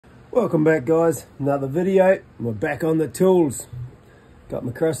Welcome back, guys. Another video. We're back on the tools. Got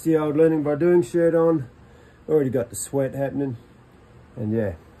my crusty old learning by doing shirt on. Already got the sweat happening. And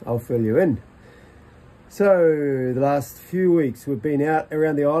yeah, I'll fill you in. So the last few weeks we've been out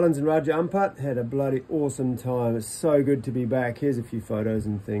around the islands in Raja Ampat. Had a bloody awesome time. It's so good to be back. Here's a few photos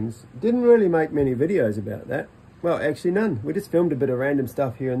and things. Didn't really make many videos about that. Well, actually none. We just filmed a bit of random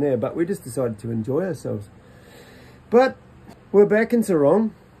stuff here and there, but we just decided to enjoy ourselves. But we're back in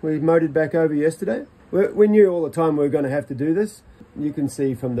Sarong. We motored back over yesterday. We knew all the time we were going to have to do this. You can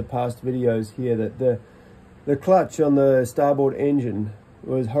see from the past videos here that the clutch on the starboard engine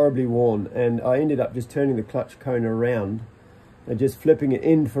was horribly worn, and I ended up just turning the clutch cone around and just flipping it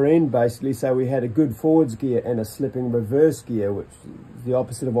end for end basically, so we had a good forwards gear and a slipping reverse gear, which is the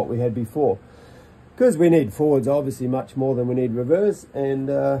opposite of what we had before. Because we need forwards obviously much more than we need reverse, and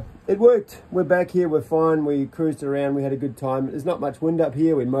it worked. We're back here, we're fine, we cruised around, we had a good time. There's not much wind up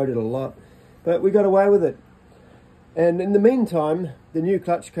here, we motored a lot, but we got away with it. And in the meantime, the new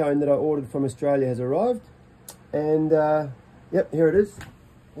clutch cone that I ordered from Australia has arrived, and yep, here it is.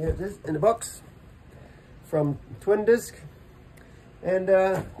 Here it is in the box from TwinDisc. And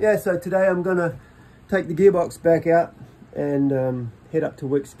yeah, so today I'm gonna take the gearbox back out and head up to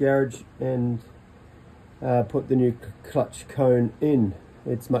Wick's garage and put the new clutch cone in.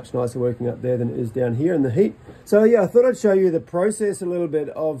 It's much nicer working up there than it is down here in the heat. So yeah, I thought I'd show you the process a little bit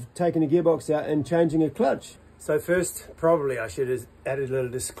of taking a gearbox out and changing a clutch. So first, probably I should have added a little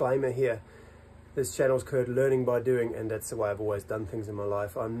disclaimer here. This channel's called Learning by Doing, and that's the way I've always done things in my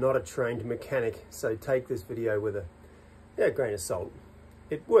life. I'm not a trained mechanic, so take this video with a grain of salt.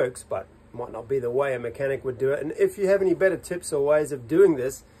 It works, but might not be the way a mechanic would do it. And if you have any better tips or ways of doing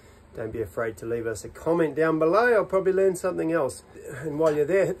this, don't be afraid to leave us a comment down below. I'll probably learn something else. And while you're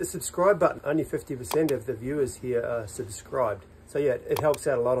there, hit the subscribe button. Only 50% of the viewers here are subscribed. So yeah, it helps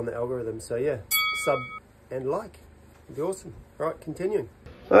out a lot on the algorithm. So yeah, sub and like. It'd be awesome. All right, continuing.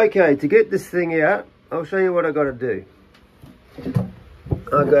 Okay, to get this thing out, I'll show you what I've got to do.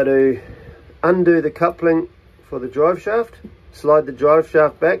 I've got to undo the coupling for the drive shaft, slide the drive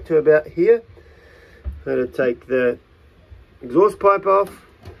shaft back to about here. I've got to take the exhaust pipe off.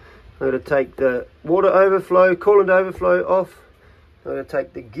 I'm going to take the water overflow, coolant overflow off. I'm going to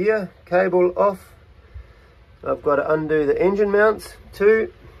take the gear cable off. I've got to undo the engine mounts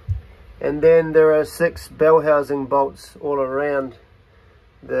too. And then there are 6 bell housing bolts all around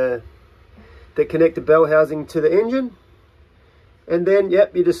that connect the bell housing to the engine. And then,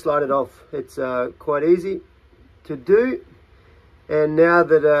 yep, you just slide it off. It's quite easy to do. And now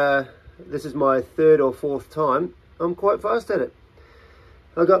that this is my 3rd or 4th time, I'm quite fast at it.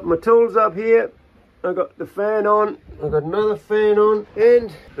 I got my tools up here, I got the fan on, I got another fan on, and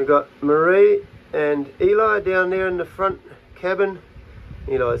I got Marie and Eli down there in the front cabin.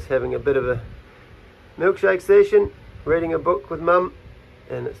 Eli's having a bit of a milkshake session, reading a book with Mum,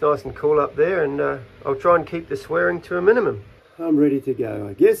 and it's nice and cool up there, and I'll try and keep the swearing to a minimum. I'm ready to go,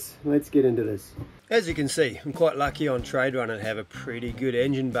 I guess. Let's get into this. As you can see, I'm quite lucky on trade run and have a pretty good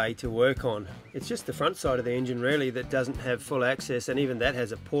engine bay to work on. It's just the front side of the engine really that doesn't have full access, and even that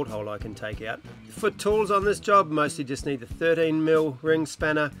has a porthole I can take out. For tools on this job, mostly just need the 13mm ring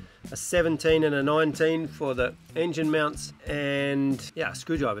spanner, a 17 and a 19 for the engine mounts, and yeah,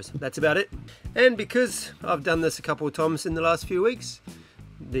 screwdrivers. That's about it. And because I've done this a couple of times in the last few weeks,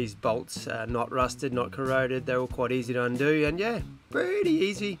 these bolts are not rusted, not corroded, they're all quite easy to undo, and yeah, pretty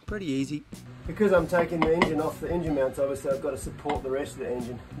easy. Because I'm taking the engine off the engine mounts, obviously I've got to support the rest of the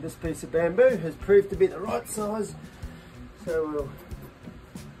engine. This piece of bamboo has proved to be the right size, so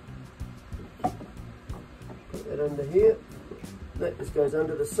we'll put that under here. That just goes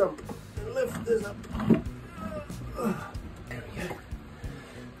under the sump and lift this up. There we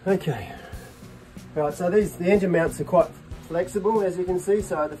go. Okay. Right, so the engine mounts are quite flexible, as you can see.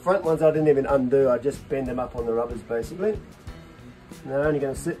 So the front ones I didn't even undo, I just bend them up on the rubbers basically. And they're only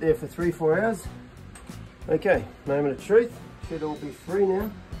going to sit there for 3-4 hours. Okay, moment of truth, should all be free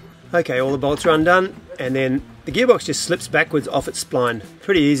now. Okay, all the bolts are undone, and then the gearbox just slips backwards off its spline.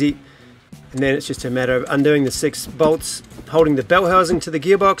 Pretty easy. And then it's just a matter of undoing the 6 bolts, holding the bell housing to the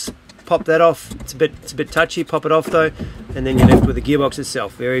gearbox, pop that off. It's a bit touchy, pop it off though, and then you're left with the gearbox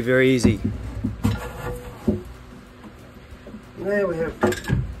itself. Very, very easy. There we have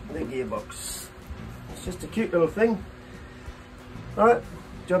the gearbox. It's just a cute little thing. Alright,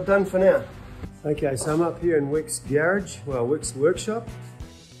 job done for now. Okay, so I'm up here in Wick's garage, well, Wick's workshop,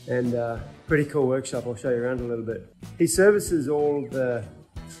 and pretty cool workshop. I'll show you around a little bit. He services all the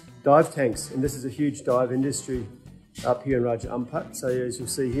dive tanks, and this is a huge dive industry up here in Raja Ampat. So as you'll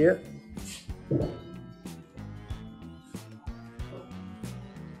see here,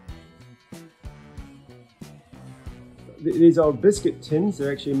 these old biscuit tins.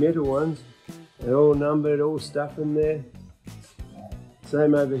 They're actually metal ones. They're all numbered, all stuff in there.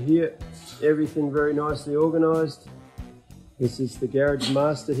 Same over here. Everything very nicely organised. This is the garage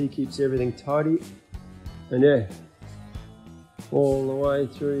master. He keeps everything tidy. And yeah, all the way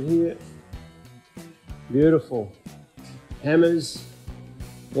through here. Beautiful. Hammers,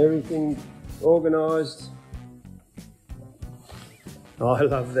 everything organised. Oh, I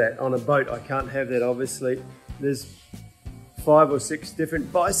love that. On a boat, I can't have that, obviously. There's 5 or 6 different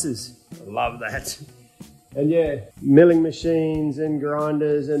vices. I love that. And yeah, milling machines and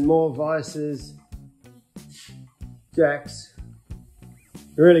grinders and more vices. Jacks.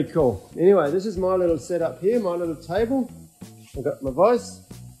 Really cool. Anyway, this is my little setup here, my little table. I've got my vice,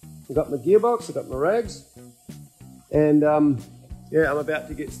 I've got my gearbox, I've got my rags. And yeah, I'm about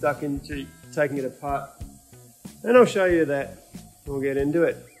to get stuck into taking it apart. And I'll show you that. We'll get into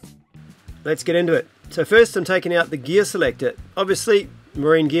it. Let's get into it. So first I'm taking out the gear selector. Obviously,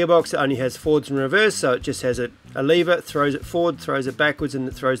 Marine Gearbox only has forwards and reverse, so it just has a lever, throws it forward, throws it backwards, and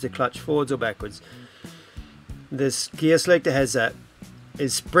it throws the clutch forwards or backwards. This gear selector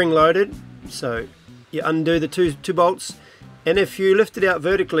is spring loaded, so you undo the two bolts, and if you lift it out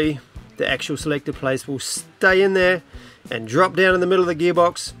vertically, the actual selector place will stay in there and drop down in the middle of the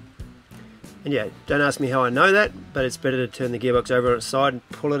gearbox. And yeah, don't ask me how I know that, but it's better to turn the gearbox over on its side and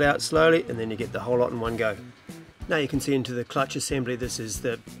pull it out slowly, and then you get the whole lot in one go. Now you can see into the clutch assembly. This is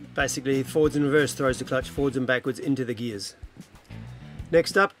basically forwards and reverse, throws the clutch forwards and backwards into the gears.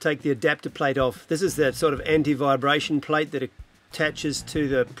 Next up, take the adapter plate off. This is that sort of anti-vibration plate that attaches to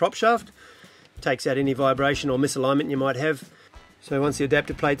the prop shaft. Takes out any vibration or misalignment you might have. So once the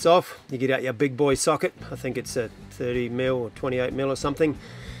adapter plate's off, you get out your big boy socket. I think it's a 30mm or 28mm or something.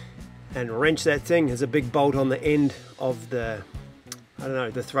 And wrench that thing. There's a big bolt on the end of the, I don't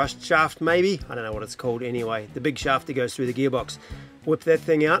know, the thrust shaft maybe? I don't know what it's called anyway. The big shaft that goes through the gearbox. Whip that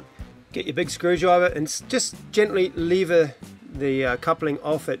thing out, get your big screwdriver and just gently lever the coupling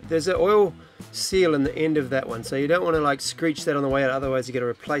off it. There's an oil seal in the end of that one, so you don't want to like screech that on the way out, otherwise you got to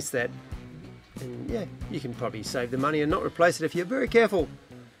replace that. And yeah, you can probably save the money and not replace it if you're very careful.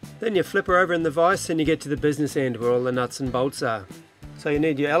 Then you flip her over in the vise and you get to the business end where all the nuts and bolts are. So you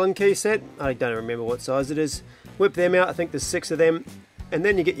need your Allen key set. I don't remember what size it is. Whip them out, I think there's 6 of them. And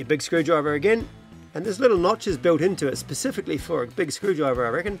then you get your big screwdriver again. And there's little notches built into it specifically for a big screwdriver, I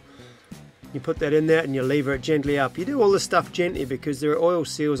reckon. You put that in there and you lever it gently up. You do all this stuff gently because there are oil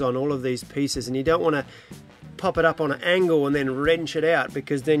seals on all of these pieces and you don't want to pop it up on an angle and then wrench it out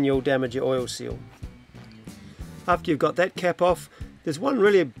because then you'll damage your oil seal. After you've got that cap off, there's one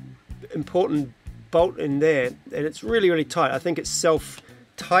really important bolt in there and it's really tight. I think it's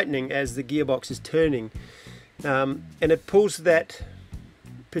self-tightening as the gearbox is turning. And it pulls that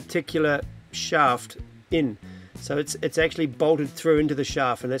particular shaft in. So it's actually bolted through into the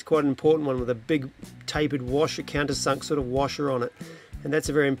shaft, and that's quite an important one with a big tapered washer, countersunk sort of washer on it. And that's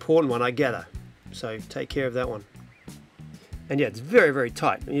a very important one, I gather. So take care of that one. And yeah, it's very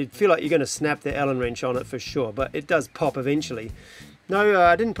tight. You feel like you're going to snap the Allen wrench on it for sure, but it does pop eventually. No,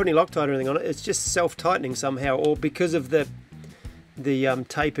 I didn't put any Loctite or anything on it. It's just self-tightening somehow, or because of the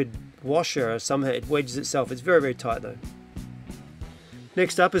tapered washer, somehow it wedges itself. It's very tight though.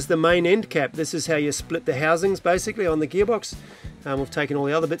 Next up is the main end cap. This is how you split the housings basically on the gearbox. We've taken all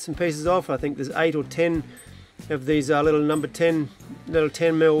the other bits and pieces off. I think there's 8 or 10 of these little number 10, little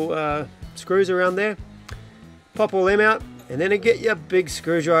 10mm screws around there. Pop all them out and then you get your big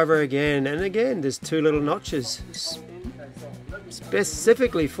screwdriver again. And again, there's 2 little notches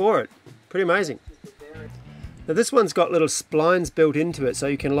specifically for it. Pretty amazing. Now this one's got little splines built into it so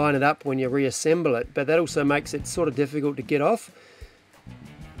you can line it up when you reassemble it, but that also makes it sort of difficult to get off.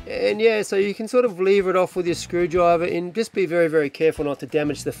 And yeah, so you can sort of lever it off with your screwdriver and just be very careful not to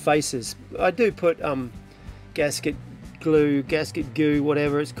damage the faces. I do put gasket glue, gasket goo,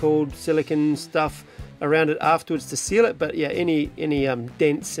 whatever it's called, silicone stuff around it afterwards to seal it, but yeah, any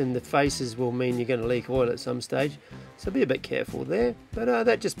dents in the faces will mean you're going to leak oil at some stage. So be a bit careful there, but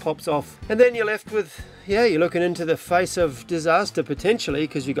that just pops off. And then you're left with, yeah, you're looking into the face of disaster potentially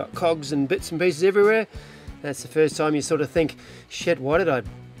because you've got cogs and bits and pieces everywhere. That's the first time you sort of think, shit, why did I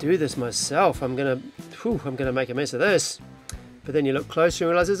do this myself? I'm gonna make a mess of this. But then you look closer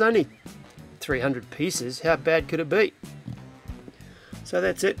and realize there's only 300 pieces. How bad could it be? So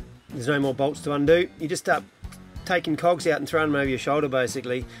that's it. There's no more bolts to undo. You just start taking cogs out and throwing them over your shoulder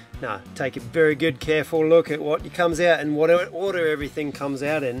basically. Now take a very good careful look at what comes out and what order everything comes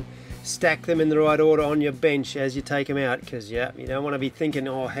out in. Stack them in the right order on your bench as you take them out, because yeah, you don't want to be thinking,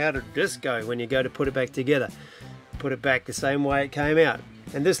 oh, how did this go, when you go to put it back together. Put it back the same way it came out.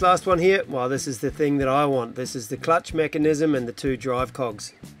 And this last one here, well, this is the thing that I want. This is the clutch mechanism and the 2 drive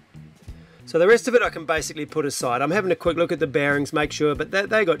cogs. So the rest of it I can basically put aside. I'm having a quick look at the bearings, make sure, but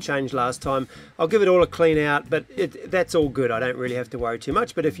they got changed last time. I'll give it all a clean out, but that's all good. I don't really have to worry too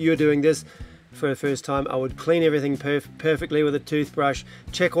much. But if you're doing this for the first time, I would clean everything perfectly with a toothbrush,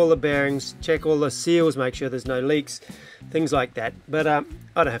 check all the bearings, check all the seals, make sure there's no leaks, things like that. But I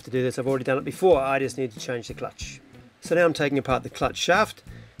don't have to do this. I've already done it before. I just need to change the clutch. So now I'm taking apart the clutch shaft.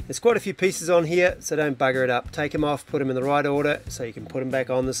 There's quite a few pieces on here, so don't bugger it up. Take them off, put them in the right order, so you can put them back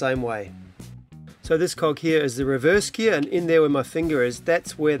on the same way. So this cog here is the reverse gear, and in there where my finger is,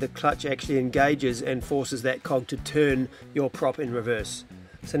 that's where the clutch actually engages and forces that cog to turn your prop in reverse.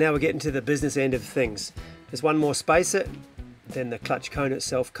 So now we're getting to the business end of things. There's one more spacer, then the clutch cone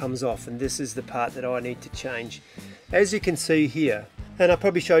itself comes off, and this is the part that I need to change. As you can see here, and I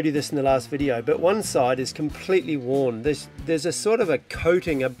probably showed you this in the last video, but one side is completely worn. There's a sort of a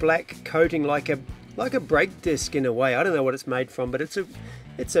coating, a black coating, like a brake disc in a way. I don't know what it's made from, but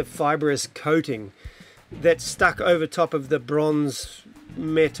it's a fibrous coating that's stuck over top of the bronze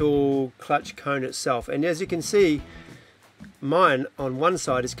metal clutch cone itself. And as you can see, mine on one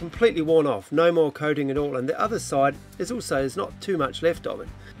side is completely worn off, no more coating at all, and the other side is also, there's not too much left of it.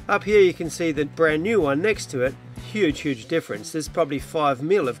 Up here you can see the brand new one next to it, huge difference. There's probably 5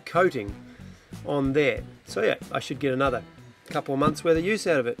 mil of coating on there. So yeah, I should get another couple of months worth of use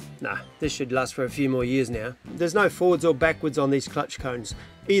out of it. Nah, this should last for a few more years now. There's no forwards or backwards on these clutch cones.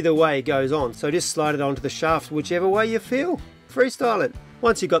 Either way it goes on, so just slide it onto the shaft whichever way you feel. Freestyle it.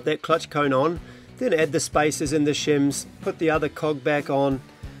 Once you've got that clutch cone on, then add the spacers and the shims, put the other cog back on,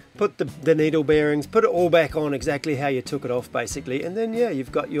 put the needle bearings, put it all back on exactly how you took it off basically, and then yeah,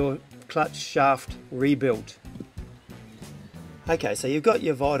 you've got your clutch shaft rebuilt. Okay, so you've got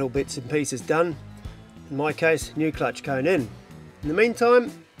your vital bits and pieces done. In my case, new clutch cone in. In the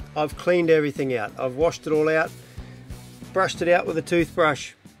meantime, I've cleaned everything out. I've washed it all out, brushed it out with a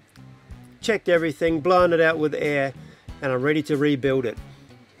toothbrush, checked everything, blown it out with air, and I'm ready to rebuild it.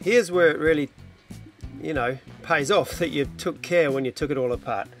 Here's where it really, you know, pays off that you took care when you took it all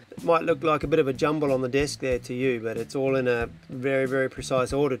apart. It might look like a bit of a jumble on the desk there to you, but it's all in a very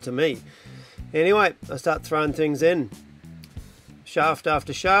precise order to me. Anyway, I start throwing things in, shaft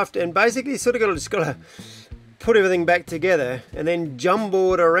after shaft, and basically just got to put everything back together and then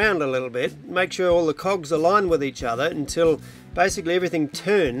jumble it around a little bit, make sure all the cogs align with each other until basically everything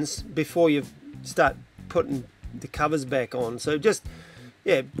turns before you start putting the covers back on. So just,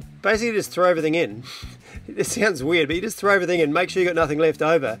 yeah, basically just throw everything in. It sounds weird, but you just throw everything in, make sure you got nothing left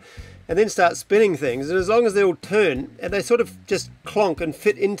over, and then start spinning things, and as long as they all turn and they sort of just clonk and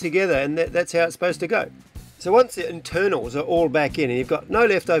fit in together, and that's how it's supposed to go. So once the internals are all back in and you've got no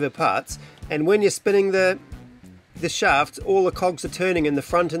leftover parts, and when you're spinning the shaft, all the cogs are turning in the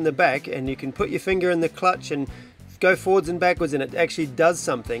front and the back, and you can put your finger in the clutch and go forwards and backwards and it actually does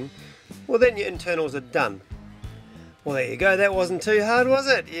something, well then your internals are done. Well, there you go, that wasn't too hard, was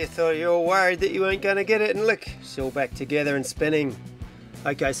it? You thought you were worried that you weren't going to get it, and look, it's all back together and spinning.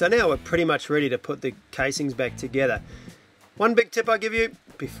 Okay, so now we're pretty much ready to put the casings back together. One big tip I give you,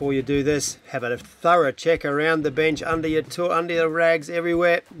 before you do this, have a thorough check around the bench, under your tool, under the rags,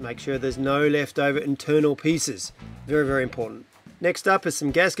 everywhere. Make sure there's no leftover internal pieces. Very important. Next up is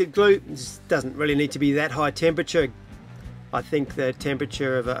some gasket glue. This doesn't really need to be that high temperature. I think the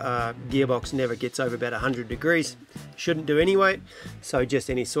temperature of a gearbox never gets over about 100 degrees. Shouldn't do anyway, so just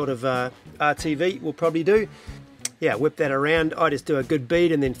any sort of RTV will probably do. Yeah, whip that around. I just do a good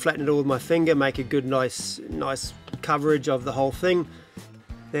bead and then flatten it all with my finger, make a good nice coverage of the whole thing.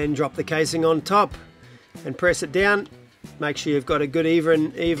 Then drop the casing on top and press it down. Make sure you've got a good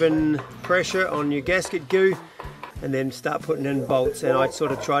even pressure on your gasket glue, and then start putting in bolts. And I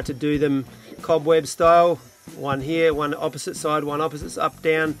sort of try to do them cobweb style. One here, one opposite side, one opposite, up,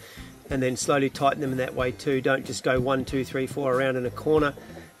 down, and then slowly tighten them in that way too. Don't just go 1, 2, 3, 4 around in a corner.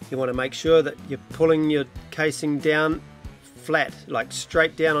 You want to make sure that you're pulling your casing down flat, like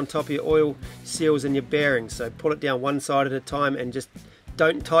straight down on top of your oil seals and your bearings. So pull it down one side at a time and just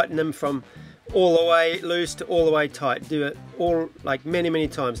don't tighten them from all the way loose to all the way tight. Do it all like many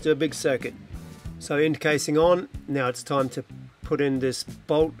times. Do a big circuit. So end casing on. Now it's time to put in this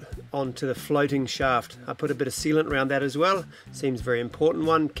bolt onto the floating shaft. I put a bit of sealant around that as well. Seems very important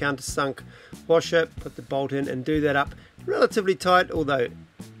one. Countersunk washer. Put the bolt in and do that up relatively tight, although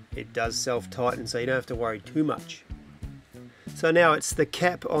it does self-tighten, so you don't have to worry too much. So now it's the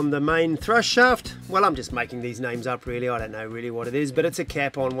cap on the main thrust shaft. Well, I'm just making these names up really. I don't know really what it is, but it's a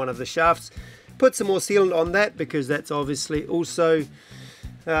cap on one of the shafts. Put some more sealant on that because that's obviously also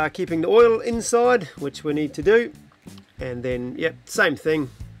keeping the oil inside, which we need to do. And then, yep, same thing.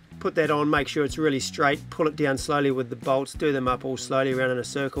 Put that on, make sure it's really straight, pull it down slowly with the bolts, do them up all slowly around in a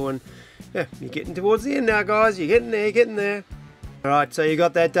circle, and yeah, you're getting towards the end now, guys. You're getting there, you're getting there. Alright, so you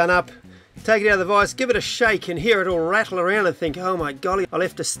got that done up. Take it out of the vise, give it a shake, and hear it all rattle around and think, oh my golly, I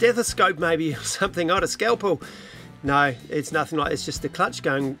left a stethoscope maybe, or something, not a scalpel. No, it's nothing like, it's just the clutch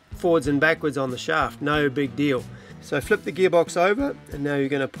going forwards and backwards on the shaft, no big deal. So flip the gearbox over, and now you're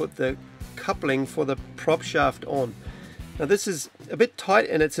going to put the coupling for the prop shaft on. Now this is a bit tight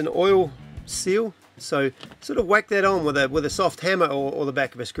and it's an oil seal, so sort of whack that on with a soft hammer or the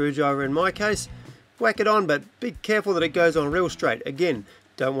back of a screwdriver in my case. Whack it on, but be careful that it goes on real straight. Again,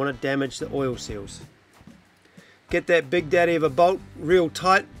 don't want to damage the oil seals. Get that big daddy of a bolt real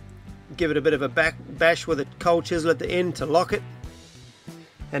tight, give it a bit of a bash with a cold chisel at the end to lock it.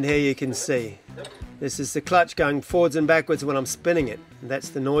 And here you can see, this is the clutch going forwards and backwards when I'm spinning it. And that's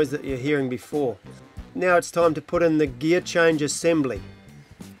the noise that you're hearing before. Now it's time to put in the gear change assembly.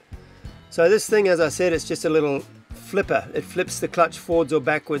 So this thing, as I said, it's just a little flipper. It flips the clutch forwards or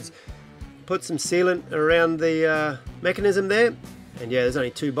backwards. Put some sealant around the mechanism there, and yeah, there's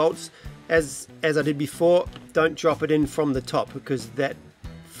only 2 bolts. As I did before, don't drop it in from the top, because that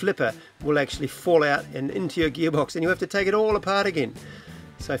flipper will actually fall out and into your gearbox, and you have to take it all apart again.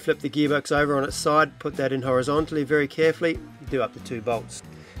 So flip the gearbox over on its side, put that in horizontally very carefully, do up to 2 bolts.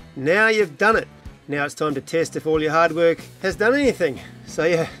 Now you've done it. Now it's time to test if all your hard work has done anything. So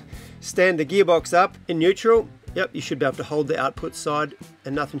yeah, stand the gearbox up in neutral. Yep, you should be able to hold the output side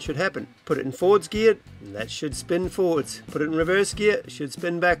and nothing should happen. Put it in forwards gear, and that should spin forwards. Put it in reverse gear, it should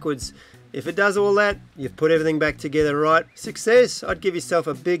spin backwards. If it does all that, you've put everything back together right. Success! I'd give yourself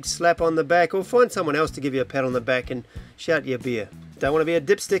a big slap on the back, or find someone else to give you a pat on the back and shout your beer. Don't want to be a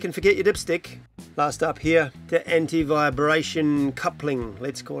dipstick and forget your dipstick. Last up here, the anti-vibration coupling,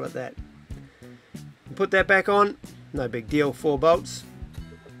 let's call it that. Put that back on, no big deal, 4 bolts.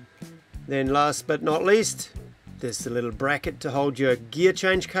 Then last but not least, there's the little bracket to hold your gear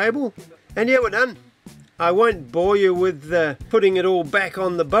change cable. And yeah, we're done. I won't bore you with putting it all back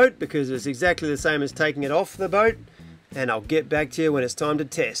on the boat, because it's exactly the same as taking it off the boat. And I'll get back to you when it's time to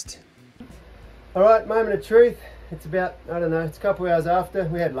test. Alright, moment of truth. It's about, I don't know, it's a couple hours after.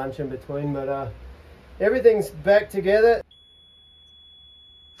 We had lunch in between, but everything's back together.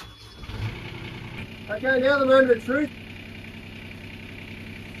 Okay, now the moment of truth.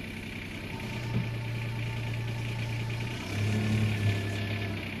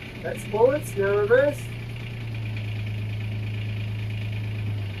 That's forwards, now reverse.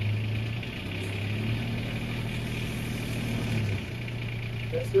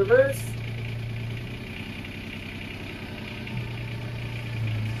 That's reverse.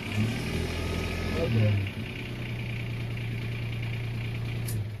 Okay.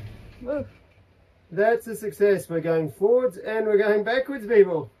 Look. That's a success. We're going forwards and we're going backwards,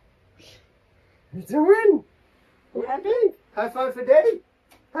 people. It's a win. You happy? High five for Daddy.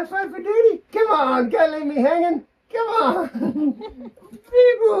 High five for Daddy. Come on, don't leave me hanging. Come on.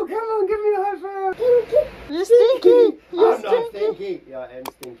 People, come on, give me a high five. You're stinky. You're I'm not stinky. Yeah, I am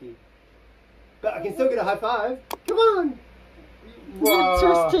stinky. But I can still get a high five. Come on. You're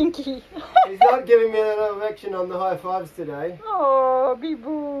too stinky. He's not giving me enough action on the high fives today. Oh,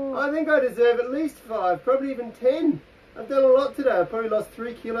 bee-boo. I think I deserve at least 5, probably even 10. I've done a lot today. I probably lost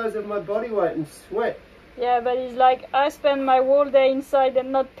 3 kilos of my body weight in sweat. Yeah, but it's like I spend my whole day inside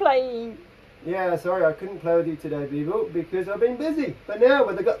and not playing. Yeah, sorry, I couldn't play with you today, Beeble, because I've been busy. But now,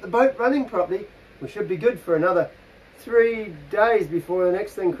 when they've got the boat running properly, we should be good for another 3 days before the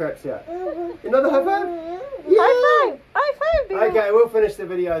next thing craps out. Another high five? Yeah. High five! High five, Beeble. Okay, we'll finish the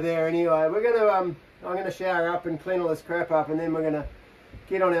video there anyway. We're gonna I'm gonna shower up and clean all this crap up, and then we're gonna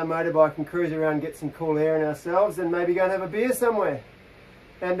get on our motorbike and cruise around, get some cool air in ourselves, and maybe go and have a beer somewhere.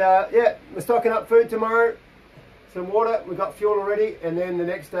 And yeah, we're stocking up food tomorrow, some water, we've got fuel already, and then the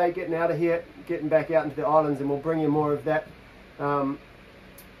next day getting out of here, getting back out into the islands, and we'll bring you more of that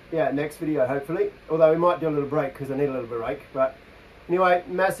yeah, next video hopefully. Although we might do a little break because I need a little break. But anyway,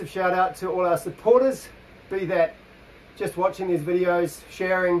 massive shout out to all our supporters, be that just watching these videos,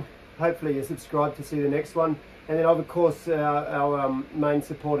 sharing, hopefully you're subscribed to see the next one. And then of course our main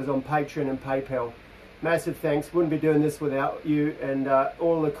supporters on Patreon and PayPal. Massive thanks, wouldn't be doing this without you, and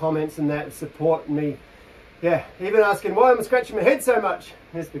all the comments and that support me. Yeah, even asking why I'm scratching my head so much.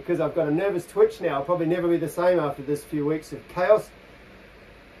 It's because I've got a nervous twitch now. I'll probably never be the same after this few weeks of chaos.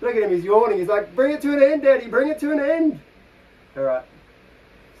 Look at him, he's yawning. He's like, bring it to an end, Daddy, bring it to an end. All right,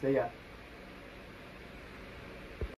 see ya.